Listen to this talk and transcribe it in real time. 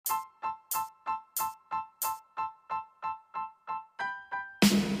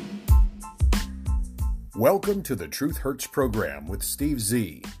Welcome to the Truth Hurts program with Steve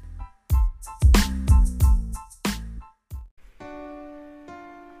Z.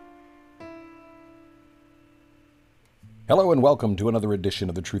 Hello and welcome to another edition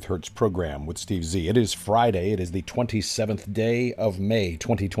of the Truth Hurts program with Steve Z. It is Friday. It is the 27th day of May,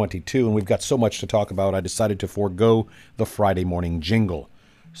 2022, and we've got so much to talk about, I decided to forego the Friday morning jingle.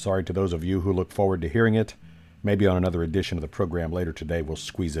 Sorry to those of you who look forward to hearing it. Maybe on another edition of the program later today, we'll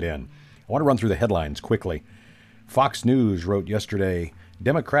squeeze it in. I want to run through the headlines quickly. Fox News wrote yesterday,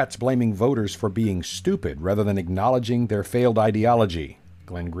 Democrats blaming voters for being stupid rather than acknowledging their failed ideology.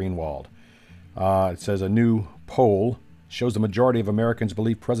 Glenn Greenwald. It says a new poll shows the majority of Americans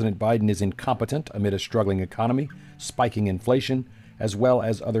believe President Biden is incompetent amid a struggling economy, spiking inflation, as well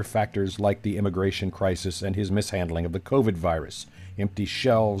as other factors like the immigration crisis and his mishandling of the COVID virus, empty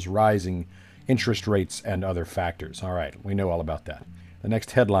shelves, rising interest rates, and other factors. All right, we know all about that. The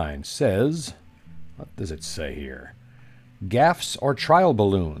next headline says, what does it say here? Gaffes or trial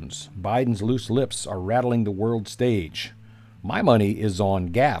balloons? Biden's loose lips are rattling the world stage. My money is on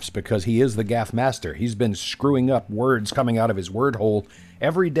gaffes because he is the gaffe master. He's been screwing up words coming out of his word hole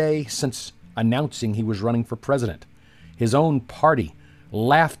every day since announcing he was running for president. His own party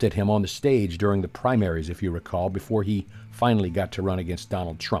laughed at him on the stage during the primaries, if you recall, before he finally got to run against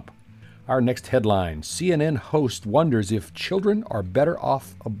Donald Trump. Our next headline, CNN host wonders if children are better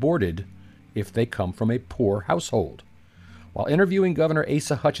off aborted if they come from a poor household. While interviewing Governor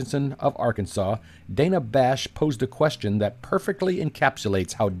Asa Hutchinson of Arkansas, Dana Bash posed a question that perfectly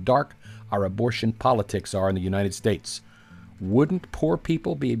encapsulates how dark our abortion politics are in the United States. Wouldn't poor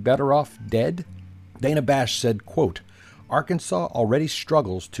people be better off dead? Dana Bash said, quote, Arkansas already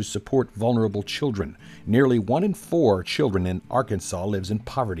struggles to support vulnerable children. Nearly 1 in 4 children in Arkansas lives in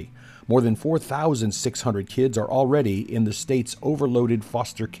poverty. More than 4,600 kids are already in the state's overloaded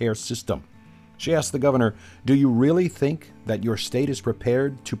foster care system. She asked the governor, do you really think that your state is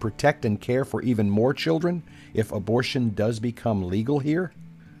prepared to protect and care for even more children if abortion does become legal here?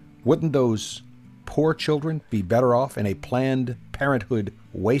 Wouldn't those poor children be better off in a Planned Parenthood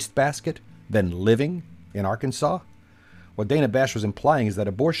wastebasket than living in Arkansas? What Dana Bash was implying is that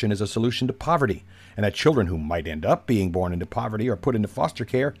abortion is a solution to poverty, and that children who might end up being born into poverty or put into foster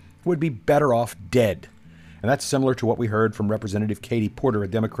care would be better off dead. And that's similar to what we heard from Representative Katie Porter, a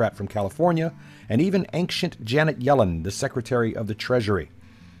Democrat from California, and even ancient Janet Yellen, the Secretary of the Treasury.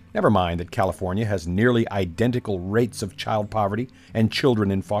 Never mind that California has nearly identical rates of child poverty and children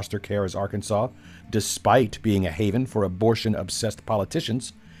in foster care as Arkansas, despite being a haven for abortion-obsessed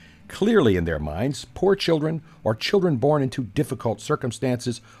politicians. Clearly in their minds, poor children or children born into difficult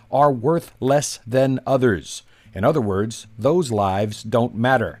circumstances are worth less than others. In other words, those lives don't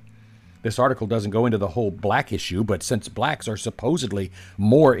matter. This article doesn't go into the whole black issue, but since blacks are supposedly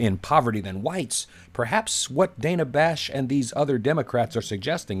more in poverty than whites, perhaps what Dana Bash and these other Democrats are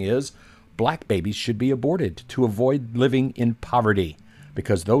suggesting is black babies should be aborted to avoid living in poverty,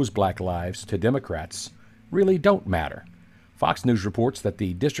 because those black lives to Democrats really don't matter. Fox News reports that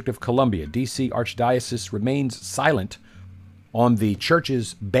the District of Columbia, D.C. Archdiocese remains silent on the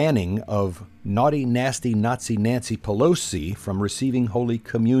church's banning of naughty, nasty Nazi Nancy Pelosi from receiving Holy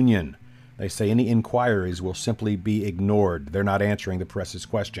Communion. They say any inquiries will simply be ignored. They're not answering the press's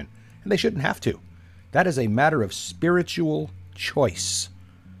question. And they shouldn't have to. That is a matter of spiritual choice.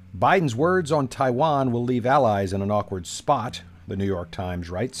 Biden's words on Taiwan will leave allies in an awkward spot, the New York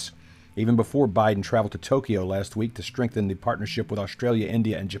Times writes. Even before Biden traveled to Tokyo last week to strengthen the partnership with Australia,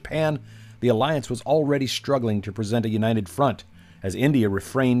 India, and Japan, the alliance was already struggling to present a united front, as India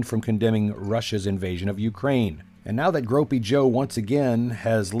refrained from condemning Russia's invasion of Ukraine. And now that Gropey Joe once again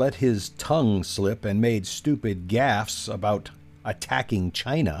has let his tongue slip and made stupid gaffes about attacking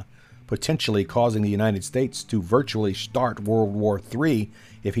China, potentially causing the United States to virtually start World War III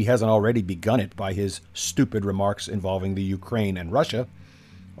if he hasn't already begun it by his stupid remarks involving the Ukraine and Russia,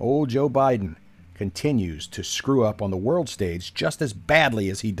 old Joe Biden continues to screw up on the world stage just as badly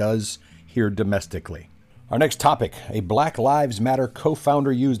as he does here domestically. Our next topic, a Black Lives Matter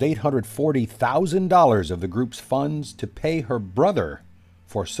co-founder used $840,000 of the group's funds to pay her brother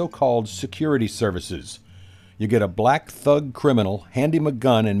for so-called security services. You get a black thug criminal, hand him a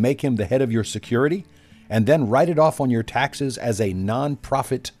gun, and make him the head of your security, and then write it off on your taxes as a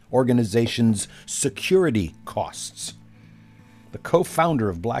non-profit organization's security costs. The co-founder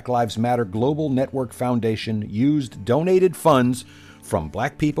of Black Lives Matter Global Network Foundation used donated funds from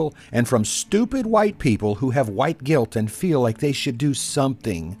black people and from stupid white people who have white guilt and feel like they should do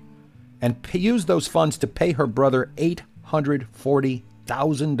something, and use those funds to pay her brother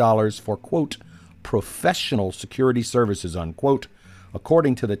 $840,000 for, quote, professional security services, unquote,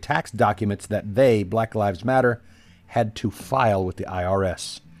 according to the tax documents that they, Black Lives Matter, had to file with the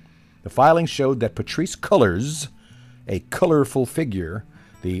IRS. The filing showed that Patrisse Cullors, a colorful figure,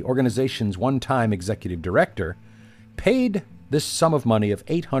 the organization's one-time executive director, paid this sum of money of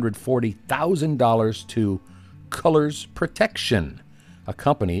 $840,000 to Cullors Protection, a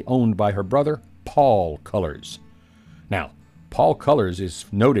company owned by her brother, Paul Cullors. Now, Paul Cullors is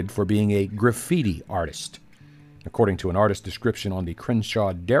noted for being a graffiti artist. According to an artist description on the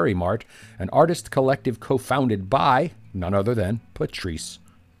Crenshaw Dairy Mart, an artist collective co-founded by none other than Patrisse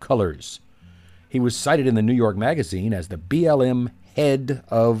Cullors. He was cited in the New York Magazine as the BLM head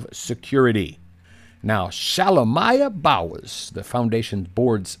of security. Now, Shalomyah Bowers, the foundation's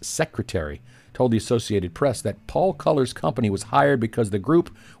board's secretary, told the Associated Press that Paul Cullors' company was hired because the group,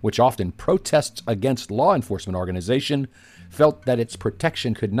 which often protests against law enforcement organization, felt that its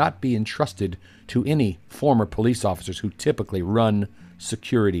protection could not be entrusted to any former police officers who typically run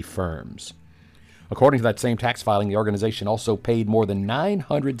security firms. According to that same tax filing, the organization also paid more than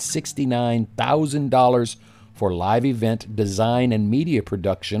 $969,000 for live event design and media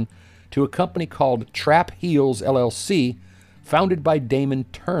production to a company called Trap Heels LLC, founded by Damon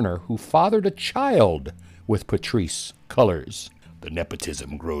Turner, who fathered a child with Patrisse Cullors. The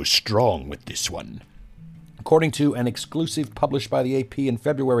nepotism grows strong with this one. According to an exclusive published by the AP in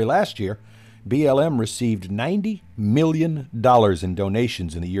February last year, BLM received $90 million in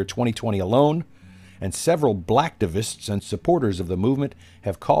donations in the year 2020 alone, and several blacktivists and supporters of the movement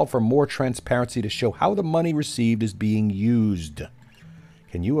have called for more transparency to show how the money received is being used.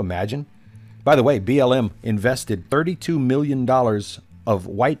 Can you imagine? By the way, BLM invested $32 million of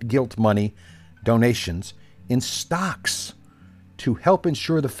white guilt money donations in stocks to help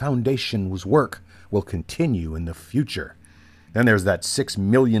ensure the foundation's work will continue in the future. Then there's that $6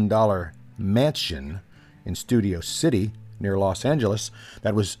 million mansion in Studio City near Los Angeles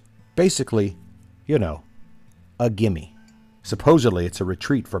that was basically, a gimme. Supposedly, it's a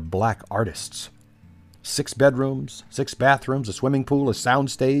retreat for black artists. 6 bedrooms, 6 bathrooms, a swimming pool, a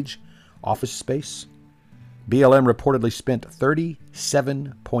soundstage, office space. BLM reportedly spent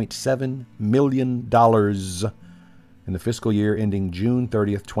 $37.7 million in the fiscal year ending June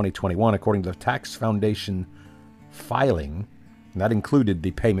 30th, 2021, according to the Tax Foundation filing. And that included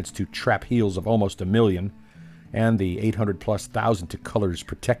the payments to Trap Heels of almost $1 million and the $800,000+ to Cullors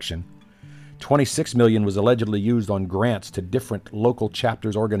Protection. $26 million was allegedly used on grants to different local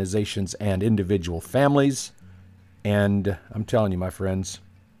chapters, organizations, and individual families. And I'm telling you, my friends,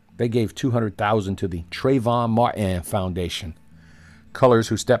 they gave $200,000 to the Trayvon Martin Foundation. Cullors,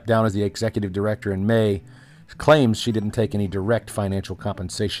 who stepped down as the executive director in May, claims she didn't take any direct financial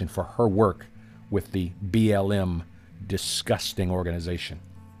compensation for her work with the BLM disgusting organization.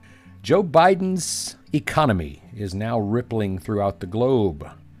 Joe Biden's economy is now rippling throughout the globe.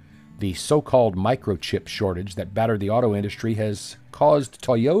 The so-called microchip shortage that battered the auto industry has caused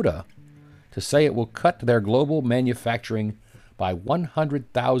Toyota to say it will cut their global manufacturing by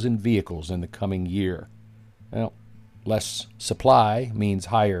 100,000 vehicles in the coming year. Well, less supply means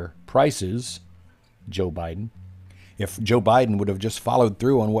higher prices, Joe Biden. If Joe Biden would have just followed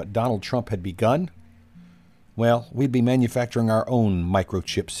through on what Donald Trump had begun, well, we'd be manufacturing our own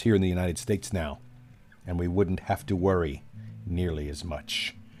microchips here in the United States now, and we wouldn't have to worry nearly as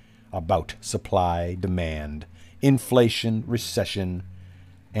much about supply, demand, inflation, recession,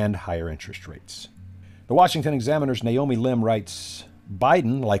 and higher interest rates. The Washington Examiner's Naomi Lim writes,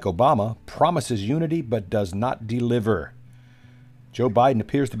 Biden, like Obama, promises unity but does not deliver. Joe Biden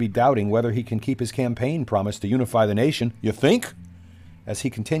appears to be doubting whether he can keep his campaign promise to unify the nation. You think? As he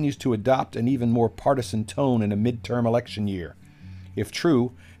continues to adopt an even more partisan tone in a midterm election year. If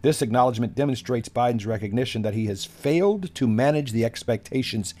true, this acknowledgement demonstrates Biden's recognition that he has failed to manage the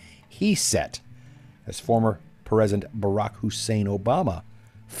expectations he set, as former President Barack Hussein Obama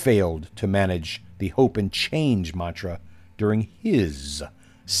failed to manage the hope and change mantra during his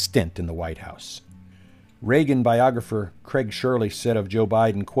stint in the White House. Reagan biographer Craig Shirley said of Joe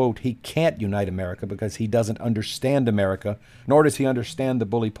Biden, quote, he can't unite America because he doesn't understand America, nor does he understand the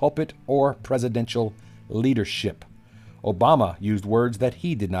bully pulpit or presidential leadership. Obama used words that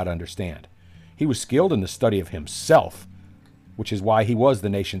he did not understand. He was skilled in the study of himself, which is why he was the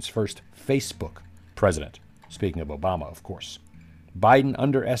nation's first Facebook president. Speaking of Obama, of course. Biden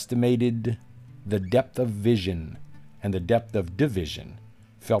underestimated the depth of vision and the depth of division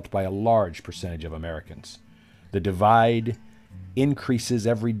felt by a large percentage of Americans. The divide increases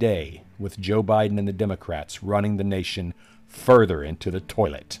every day with Joe Biden and the Democrats running the nation further into the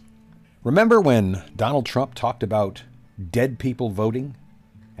toilet. Remember when Donald Trump talked about dead people voting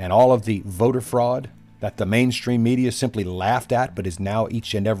and all of the voter fraud that the mainstream media simply laughed at but is now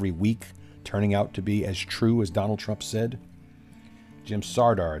each and every week turning out to be as true as Donald Trump said? Jim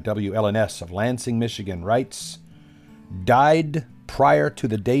Sardar, WLNS of Lansing, Michigan, writes, died prior to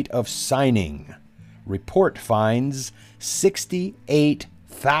the date of signing. Report finds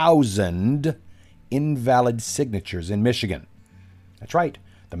 68,000 invalid signatures in Michigan. That's right.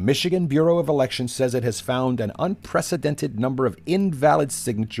 The Michigan Bureau of Elections says it has found an unprecedented number of invalid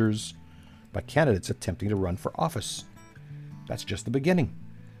signatures by candidates attempting to run for office. That's just the beginning.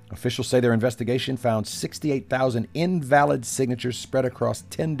 Officials say their investigation found 68,000 invalid signatures spread across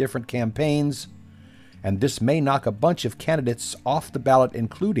 10 different campaigns, and this may knock a bunch of candidates off the ballot,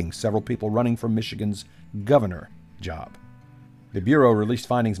 including several people running for Michigan's governor job. The Bureau released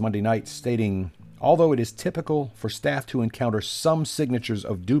findings Monday night stating, although it is typical for staff to encounter some signatures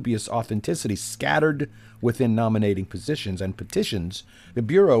of dubious authenticity scattered within nominating positions and petitions, the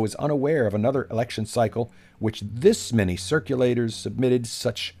Bureau is unaware of another election cycle which this many circulators submitted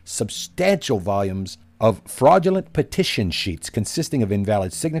such substantial volumes of fraudulent petition sheets consisting of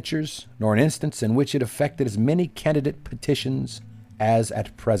invalid signatures, nor an instance in which it affected as many candidate petitions as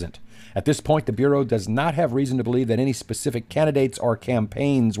at present. At this point, the Bureau does not have reason to believe that any specific candidates or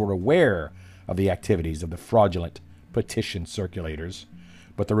campaigns were aware of the activities of the fraudulent petition circulators.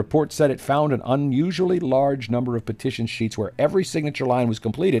 But the report said it found an unusually large number of petition sheets where every signature line was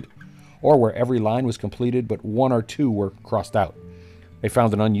completed, or where every line was completed but one or two were crossed out. They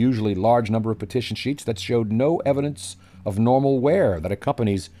found an unusually large number of petition sheets that showed no evidence of normal wear that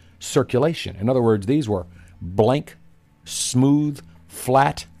accompanies circulation. In other words, these were blank, smooth,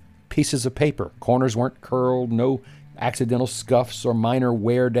 flat pieces of paper. Corners weren't curled, no accidental scuffs or minor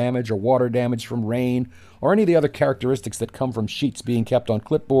wear damage or water damage from rain or any of the other characteristics that come from sheets being kept on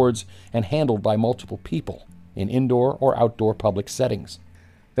clipboards and handled by multiple people in indoor or outdoor public settings.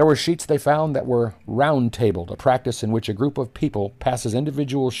 There were sheets they found that were round-tabled, a practice in which a group of people passes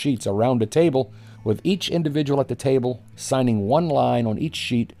individual sheets around a table, with each individual at the table signing one line on each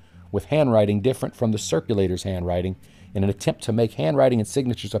sheet with handwriting different from the circulator's handwriting in an attempt to make handwriting and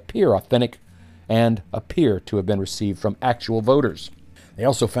signatures appear authentic and appear to have been received from actual voters. They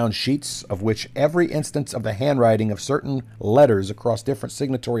also found sheets of which every instance of the handwriting of certain letters across different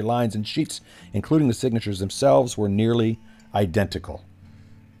signatory lines and sheets, including the signatures themselves, were nearly identical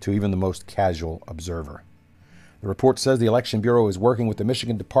to even the most casual observer. The report says the Election Bureau is working with the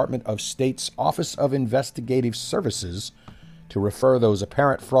Michigan Department of State's Office of Investigative Services to refer those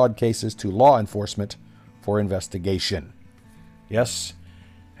apparent fraud cases to law enforcement for investigation. Yes,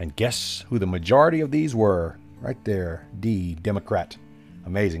 and guess who the majority of these were? Right there, D, Democrat.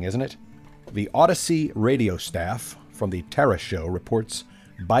 Amazing, isn't it? The Odyssey radio staff from the Tara Show reports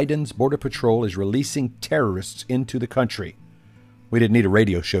Biden's Border Patrol is releasing terrorists into the country. We didn't need a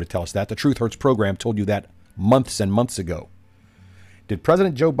radio show to tell us that. The Truth Hurts program told you that months and months ago. Did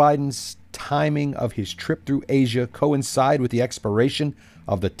President Joe Biden's timing of his trip through Asia coincide with the expiration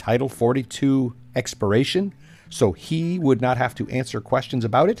of the Title 42 expiration, so he would not have to answer questions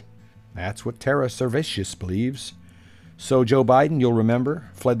about it? That's what Tara Servatius believes. So Joe Biden, you'll remember,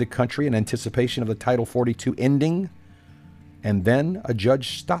 fled the country in anticipation of the Title 42 ending, and then a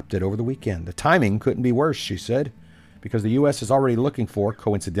judge stopped it over the weekend. The timing couldn't be worse, she said, because the U.S. is already looking for,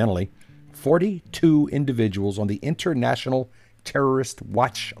 coincidentally, 42 individuals on the International Terrorist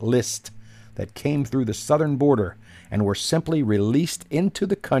Watch List that came through the southern border and were simply released into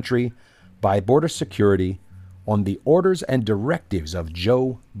the country by border security on the orders and directives of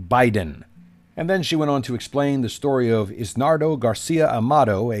Joe Biden. And then she went on to explain the story of Isnardo Garcia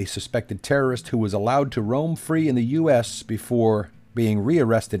Amado, a suspected terrorist who was allowed to roam free in the U.S. before being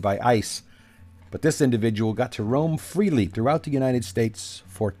rearrested by ICE. But this individual got to roam freely throughout the United States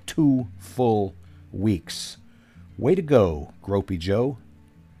for 2 full weeks. Way to go, Gropey Joe.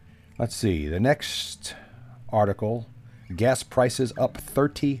 Let's see, the next article, gas prices up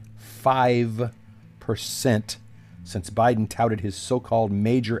 35% since Biden touted his so-called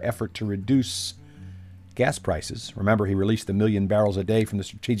major effort to reduce gas prices. Remember, he released 1 million barrels a day from the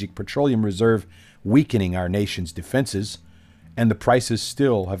Strategic Petroleum Reserve, weakening our nation's defenses, and the prices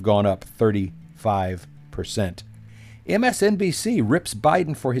still have gone up 35%. MSNBC rips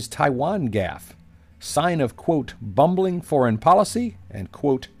Biden for his Taiwan gaffe, sign of, quote, bumbling foreign policy and,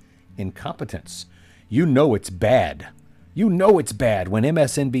 quote, incompetence. You know it's bad. You know it's bad when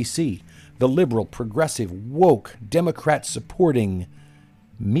MSNBC, the liberal, progressive, woke, Democrat-supporting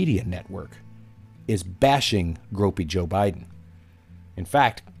media network, is bashing gropey Joe Biden. In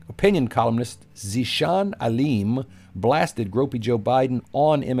fact, opinion columnist Zishan Alim blasted gropey Joe Biden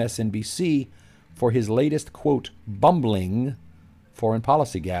on MSNBC for his latest, quote, bumbling foreign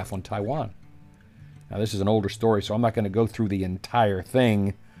policy gaffe on Taiwan. Now, this is an older story, so I'm not going to go through the entire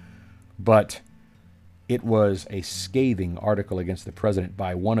thing, but it was a scathing article against the president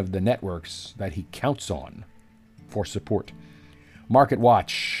by one of the networks that he counts on for support. Market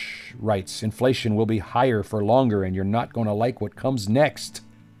Watch writes, inflation will be higher for longer and you're not going to like what comes next.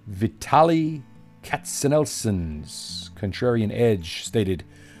 Vitaly Katsenelson's Contrarian Edge stated,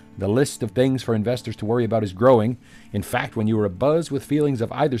 the list of things for investors to worry about is growing. In fact, when you are abuzz with feelings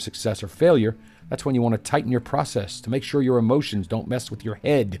of either success or failure, that's when you want to tighten your process to make sure your emotions don't mess with your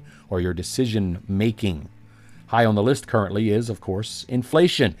head or your decision making. High on the list currently is, of course,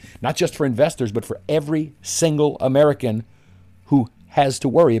 inflation, not just for investors, but for every single American who has to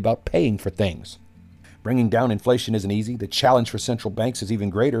worry about paying for things. Bringing down inflation isn't easy. The challenge for central banks is even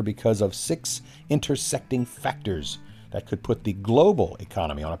greater because of 6 intersecting factors that could put the global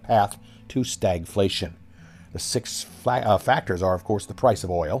economy on a path to stagflation. The 6 factors are, of course, the price of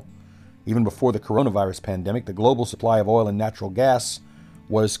oil. Even before the coronavirus pandemic, the global supply of oil and natural gas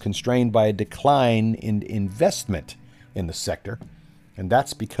was constrained by a decline in investment in the sector. And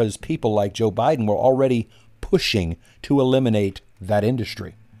that's because people like Joe Biden were already pushing to eliminate that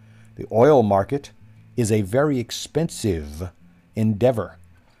industry. The oil market is a very expensive endeavor.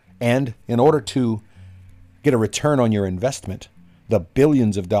 And in order to get a return on your investment, the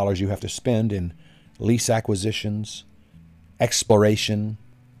billions of dollars you have to spend in lease acquisitions, exploration,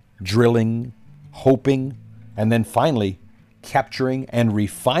 drilling, hoping, and then finally capturing and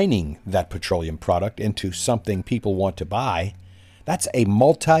refining that petroleum product into something people want to buy, that's a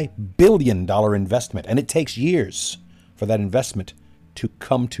multi-billion-dollar investment. And it takes years for that investment to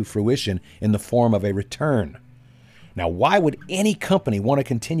come to fruition in the form of a return. Now, why would any company want to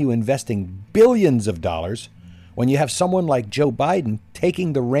continue investing billions of dollars when you have someone like Joe Biden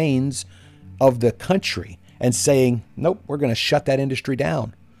taking the reins of the country and saying, nope, we're going to shut that industry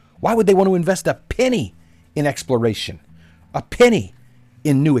down? Why would they want to invest a penny in exploration, a penny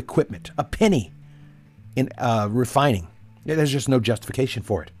in new equipment, a penny in refining? There's just no justification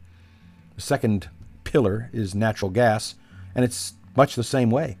for it. The second pillar is natural gas, and it's much the same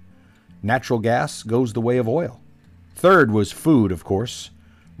way. Natural gas goes the way of oil. Third was food, of course.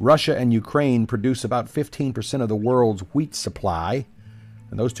 Russia and Ukraine produce about 15% of the world's wheat supply,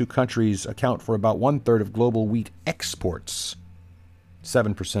 and those two countries account for about 1/3 of global wheat exports,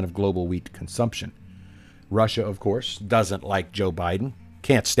 7% of global wheat consumption. Russia, of course, doesn't like Joe Biden,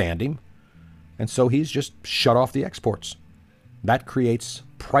 can't stand him, and so he's just shut off the exports. That creates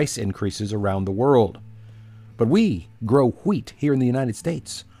price increases around the world. But we grow wheat here in the United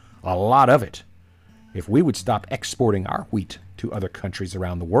States, a lot of it. If we would stop exporting our wheat to other countries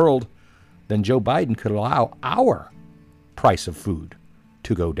around the world, then Joe Biden could allow our price of food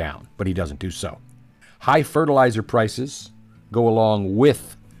to go down, but he doesn't do so. High fertilizer prices go along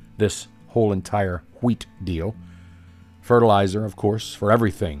with this whole entire wheat deal. Fertilizer, of course, for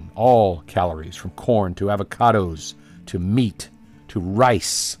everything, all calories, from corn to avocados to meat to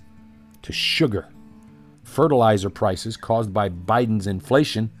rice to sugar. Fertilizer prices caused by Biden's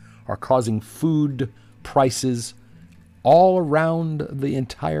inflation are causing food prices all around the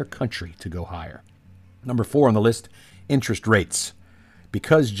entire country to go higher. Number 4 on the list, interest rates.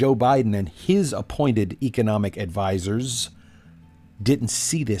 Because Joe Biden and his appointed economic advisors didn't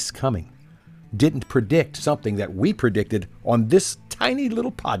see this coming, didn't predict something that we predicted on this tiny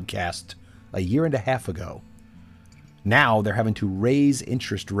little podcast a year and a half ago. Now they're having to raise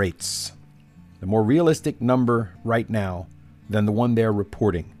interest rates. The more realistic number right now than the one they're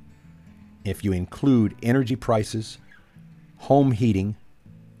reporting, if you include energy prices, home heating,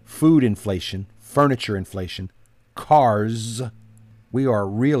 food inflation, furniture inflation, cars, we are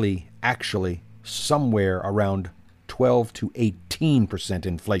really actually somewhere around 12 to 18%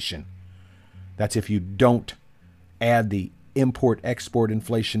 inflation. That's if you don't add the import-export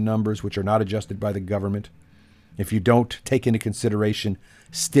inflation numbers, which are not adjusted by the government. If you don't take into consideration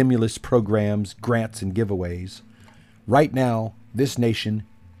stimulus programs, grants, and giveaways. Right now, this nation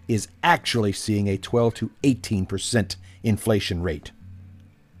is actually seeing a 12 to 18% inflation rate.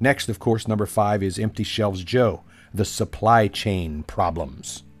 Next, of course, number 5 is Empty Shelves Joe, the supply chain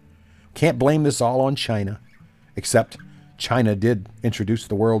problems. Can't blame this all on China, except China did introduce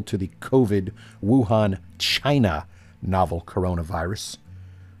the world to the COVID Wuhan, China novel coronavirus.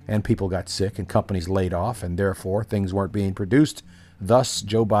 And people got sick and companies laid off, and therefore things weren't being produced. Thus,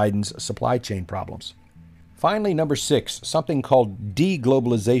 Joe Biden's supply chain problems. Finally, number 6, something called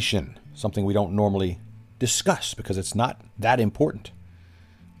deglobalization, something we don't normally discuss because it's not that important.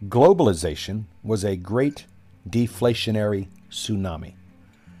 Globalization was a great deflationary tsunami.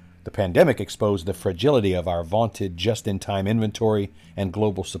 The pandemic exposed the fragility of our vaunted just-in-time inventory and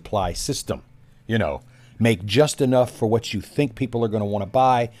global supply system. You know, make just enough for what you think people are going to want to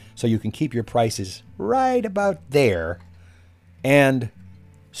buy so you can keep your prices right about there. And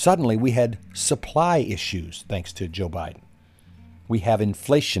suddenly we had supply issues thanks to Joe Biden. We have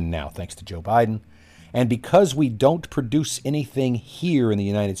inflation now thanks to Joe Biden. And because we don't produce anything here in the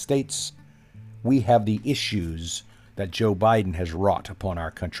United States, we have the issues that Joe Biden has wrought upon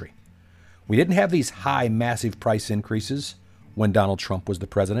our country. We didn't have these high, massive price increases when Donald Trump was the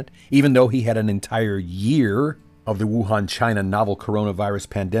president, even though he had an entire year of the Wuhan, China novel coronavirus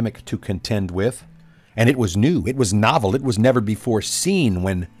pandemic to contend with. And it was new, it was novel, it was never before seen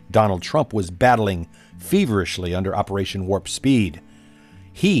when Donald Trump was battling feverishly under Operation Warp Speed.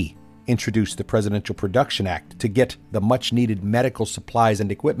 He introduced the Presidential Production Act to get the much-needed medical supplies and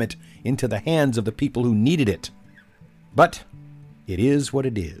equipment into the hands of the people who needed it. But it is what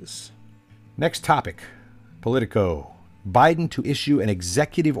it is. Next topic, Politico. Biden to issue an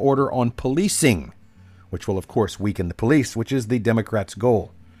executive order on policing, which will, of course, weaken the police, which is the Democrats'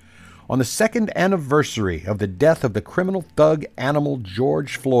 goal. On the second anniversary of the death of the criminal thug animal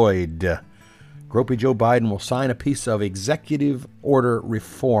George Floyd, Gropey Joe Biden will sign a piece of executive order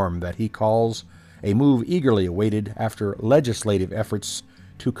reform that he calls a move eagerly awaited after legislative efforts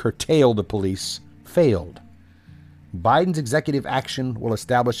to curtail the police failed. Biden's executive action will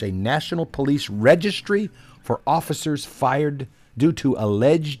establish a national police registry for officers fired due to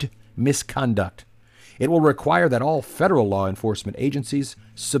alleged misconduct. It will require that all federal law enforcement agencies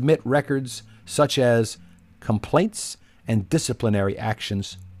submit records such as complaints and disciplinary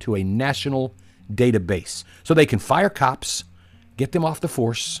actions to a national database so they can fire cops, get them off the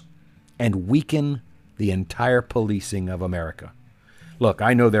force, and weaken the entire policing of America. Look,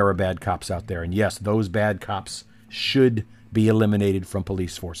 I know there are bad cops out there, and yes, those bad cops should be eliminated from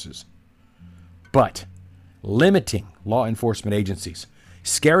police forces. But limiting law enforcement agencies,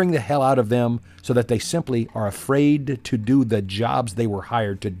 scaring the hell out of them so that they simply are afraid to do the jobs they were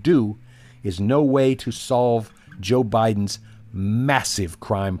hired to do, is no way to solve Joe Biden's massive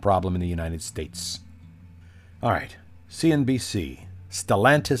crime problem in the United States. All right, CNBC.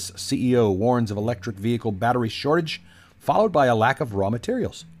 Stellantis CEO warns of electric vehicle battery shortage, followed by a lack of raw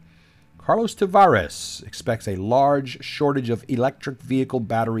materials. Carlos Tavares expects a large shortage of electric vehicle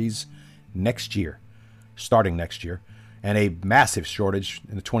batteries starting next year, and a massive shortage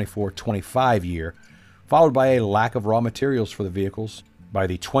in the 24-25 year, followed by a lack of raw materials for the vehicles by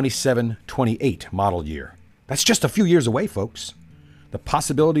the 27-28 model year. That's just a few years away, folks. The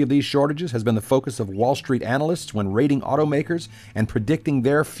possibility of these shortages has been the focus of Wall Street analysts when rating automakers and predicting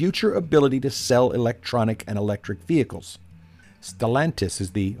their future ability to sell electronic and electric vehicles. Stellantis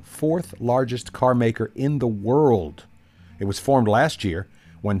is the fourth largest car maker in the world. It was formed last year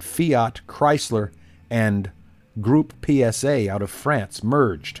when Fiat, Chrysler, and Group PSA out of France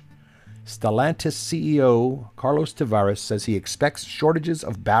merged. Stellantis CEO Carlos Tavares says he expects shortages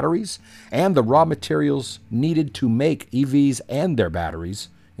of batteries and the raw materials needed to make EVs and their batteries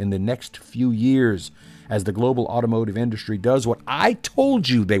in the next few years as the global automotive industry does what I told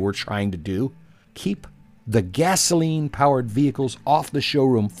you they were trying to do: keep the gasoline-powered vehicles off the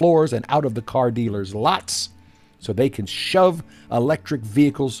showroom floors and out of the car dealers' lots so they can shove electric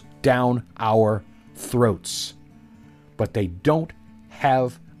vehicles down our throats. But they don't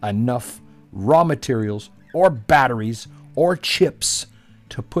have enough raw materials or batteries or chips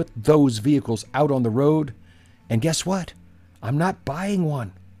to put those vehicles out on the road. And guess what? I'm not buying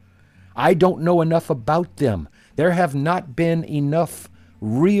one. I don't know enough about them. There have not been enough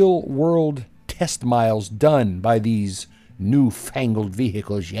real-world test miles done by these newfangled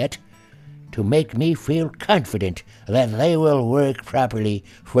vehicles yet to make me feel confident that they will work properly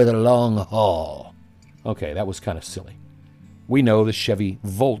for the long haul. Okay, that was kind of silly. We know the Chevy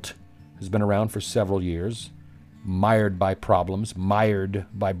Volt has been around for several years, mired by problems, mired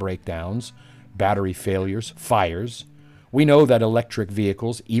by breakdowns, battery failures, fires. We know that electric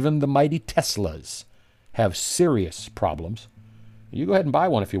vehicles, even the mighty Teslas, have serious problems. You go ahead and buy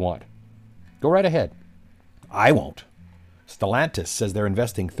one if you want. Go right ahead. I won't. Stellantis says they're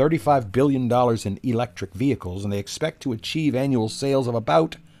investing $35 billion in electric vehicles, and they expect to achieve annual sales of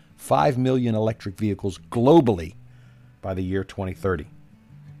about 5 million electric vehicles globally by the year 2030.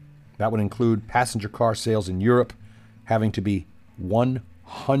 That would include passenger car sales in Europe having to be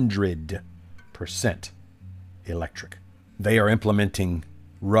 100% electric. They are implementing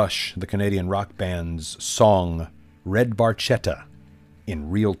Rush, the Canadian rock band's song Red Barchetta, in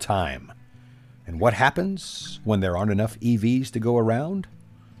real time. And what happens when there aren't enough EVs to go around?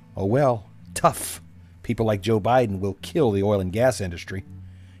 Oh well, tough. People like Joe Biden will kill the oil and gas industry,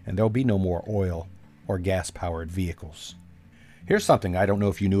 and there'll be no more oil or gas-powered vehicles. Here's something I don't know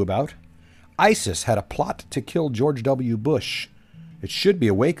if you knew about. ISIS had a plot to kill George W. Bush. It should be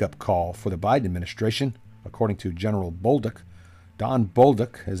a wake-up call for the Biden administration, according to General Bolduc. Don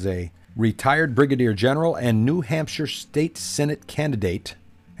Bolduc is a retired brigadier general and New Hampshire State Senate candidate,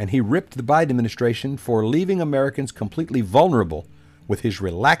 and he ripped the Biden administration for leaving Americans completely vulnerable with his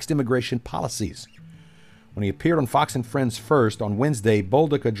relaxed immigration policies. When he appeared on Fox and Friends First on Wednesday,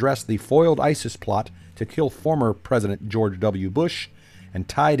 Bolduc addressed the foiled ISIS plot to kill former President George W. Bush and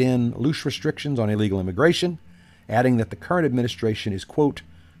tied in loose restrictions on illegal immigration, adding that the current administration is, quote,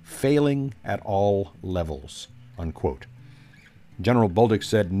 failing at all levels, unquote. General Bolduc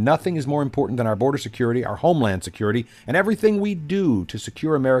said, nothing is more important than our border security, our homeland security, and everything we do to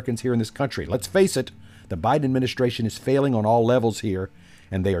secure Americans here in this country. Let's face it, the Biden administration is failing on all levels here,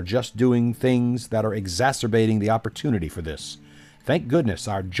 and they are just doing things that are exacerbating the opportunity for this. Thank goodness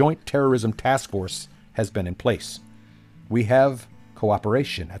our Joint Terrorism Task Force has been in place. We have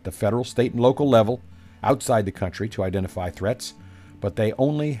cooperation at the federal, state, and local level outside the country to identify threats, but they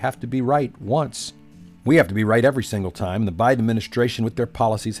only have to be right once. We have to be right every single time. The Biden administration, with their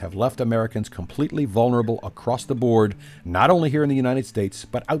policies, have left Americans completely vulnerable across the board, not only here in the United States,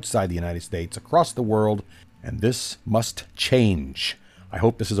 but outside the United States, across the world, and this must change. I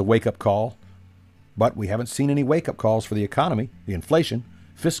hope this is a wake-up call, but we haven't seen any wake-up calls for the economy, the inflation,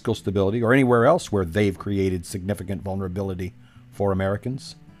 fiscal stability, or anywhere else where they've created significant vulnerability for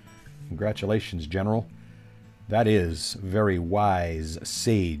Americans. Congratulations, General. That is very wise,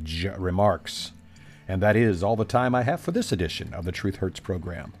 sage remarks. And that is all the time I have for this edition of the Truth Hurts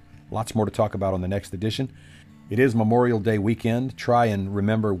program. Lots more to talk about on the next edition. It is Memorial Day weekend. Try and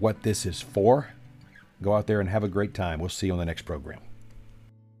remember what this is for. Go out there and have a great time. We'll see you on the next program.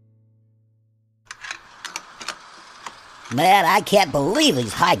 Man, I can't believe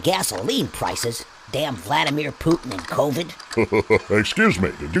these high gasoline prices. Damn Vladimir Putin and COVID. Excuse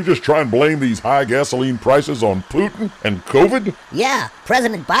me, did you just try and blame these high gasoline prices on Putin and COVID? Yeah,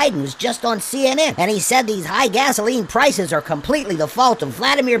 President Biden was just on CNN, and he said these high gasoline prices are completely the fault of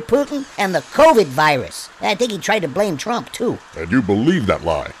Vladimir Putin and the COVID virus. I think he tried to blame Trump, too. And you believe that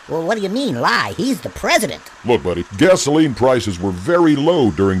lie? Well, what do you mean, lie? He's the president. Look, buddy, gasoline prices were very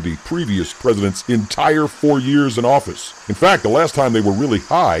low during the previous president's entire 4 years in office. In fact, the last time they were really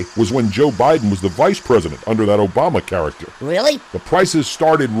high was when Joe Biden was the vice president under that Obama character. Really? The prices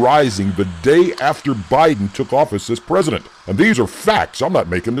started rising the day after Biden took office as president. And these are facts. I'm not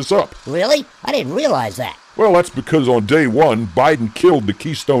making this up. Really? I didn't realize that. Well, that's because on day one, Biden killed the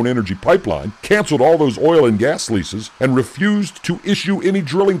Keystone Energy Pipeline, canceled all those oil and gas leases, and refused to issue any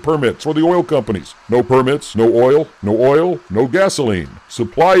drilling permits for the oil companies. No permits, no oil, no gasoline.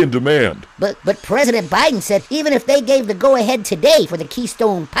 Supply and demand. But President Biden said even if they gave the go-ahead today for the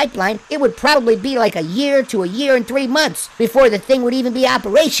Keystone Pipeline, it would probably be like a year to a year and 3 months before the thing would even be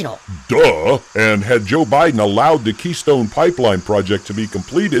operational. Duh! And had Joe Biden allowed the Keystone Pipeline project to be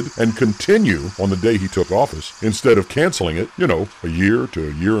completed and continue on the day he took office, instead of canceling it, a year to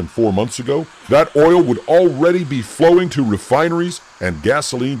a year and 4 months ago, that oil would already be flowing to refineries and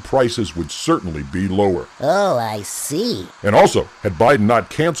gasoline prices would certainly be lower. Oh, I see. And also, had Biden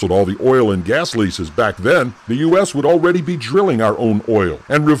not canceled all the oil and gas leases back then, the U.S. would already be drilling our own oil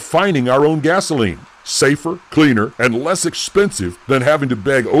and refining our own gasoline. Safer, cleaner, and less expensive than having to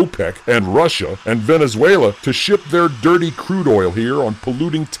beg OPEC and Russia and Venezuela to ship their dirty crude oil here on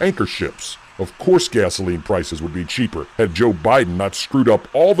polluting tanker ships. Of course gasoline prices would be cheaper had Joe Biden not screwed up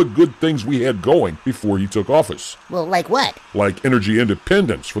all the good things we had going before he took office. Well, like what? Like energy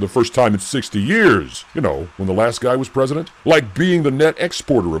independence for the first time in 60 years. When the last guy was president. Like being the net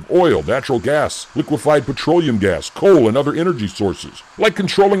exporter of oil, natural gas, liquefied petroleum gas, coal, and other energy sources. Like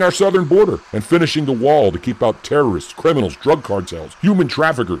controlling our southern border and finishing the wall to keep out terrorists, criminals, drug cartels, human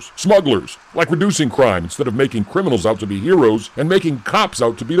traffickers, smugglers. Like reducing crime instead of making criminals out to be heroes and making cops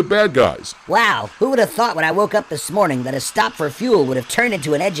out to be the bad guys. Wow, who would have thought when I woke up this morning that a stop for fuel would have turned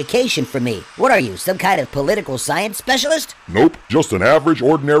into an education for me? What are you, some kind of political science specialist? Nope, just an average,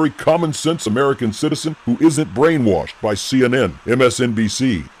 ordinary, common-sense American citizen who isn't brainwashed by CNN,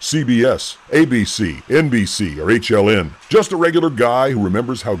 MSNBC, CBS, ABC, NBC, or HLN. Just a regular guy who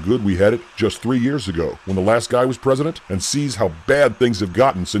remembers how good we had it just 3 years ago when the last guy was president and sees how bad things have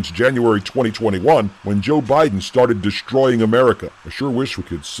gotten since January 2021 when Joe Biden started destroying America. I sure wish we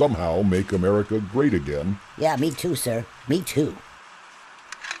could somehow make America great again. Yeah, me too, sir. Me too.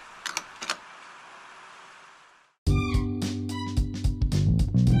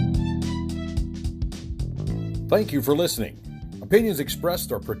 Thank you for listening. Opinions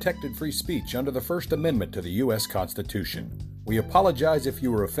expressed are protected free speech under the First Amendment to the U.S. Constitution. We apologize if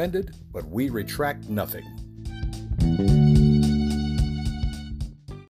you were offended, but we retract nothing.